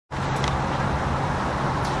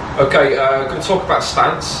Okay, I'm going to talk about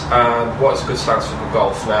stance and what is a good stance for good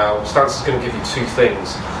golf. Now, stance is going to give you two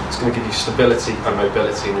things. It's going to give you stability and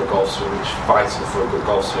mobility in your golf swing, which is vital for a good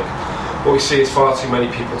golf swing. What we see is far too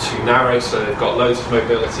many people too narrow, so they've got loads of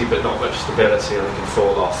mobility but not much stability and they can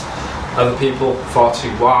fall off. Other people far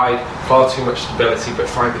too wide, far too much stability but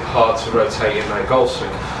find it hard to rotate in their golf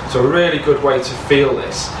swing. So a really good way to feel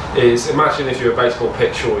this is, imagine if you're a baseball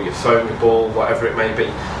pitcher or you're throwing a ball, whatever it may be,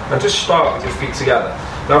 and just start with your feet together.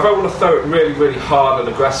 Now if I want to throw it really, really hard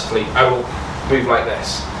and aggressively, I will move like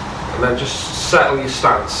this. And then just settle your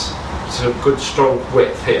stance to a good strong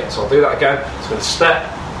width here. So I'll do that again. So I'm going to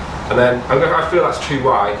step, and then I feel that's too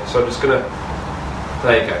wide, so I'm just going to,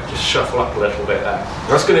 there you go, just shuffle up a little bit there.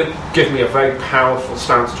 That's going to give me a very powerful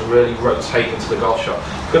stance to really rotate into the golf shot.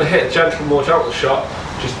 I'm going to hit a more gentle shot,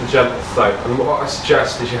 just a gentle throw. And what I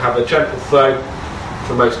suggest is you have a gentle throw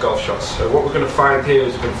for most golf shots. So what we're going to find here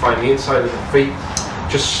is we're going to find the inside of the feet,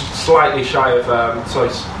 just slightly shy of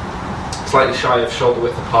shoulder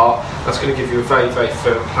width apart. That's going to give you a very, very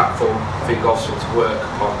firm platform for your golf swing to work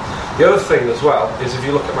upon. The other thing as well is if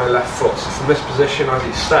you look at my left foot, so from this position as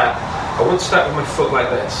you step, I wouldn't step with my foot like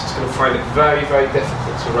this. It's going to find it very, very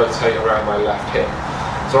difficult to rotate around my left hip.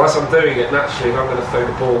 So as I'm doing it, naturally, if I'm going to throw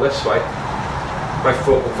the ball this way, my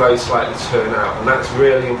foot will very slightly turn out, and that's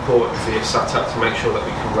really important for your setup to make sure that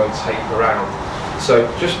we can rotate around. So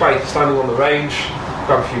just by standing on the range,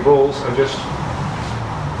 grab a few balls and just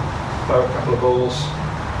throw a couple of balls,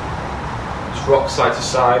 just rock side to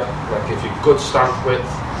side. That gives you good stance width.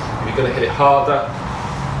 If you're going to hit it harder,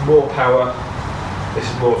 more power, this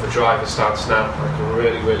is more of a driver stance now. I can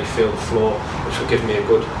really, really feel the floor, which will give me a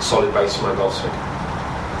good solid base for my golf swing.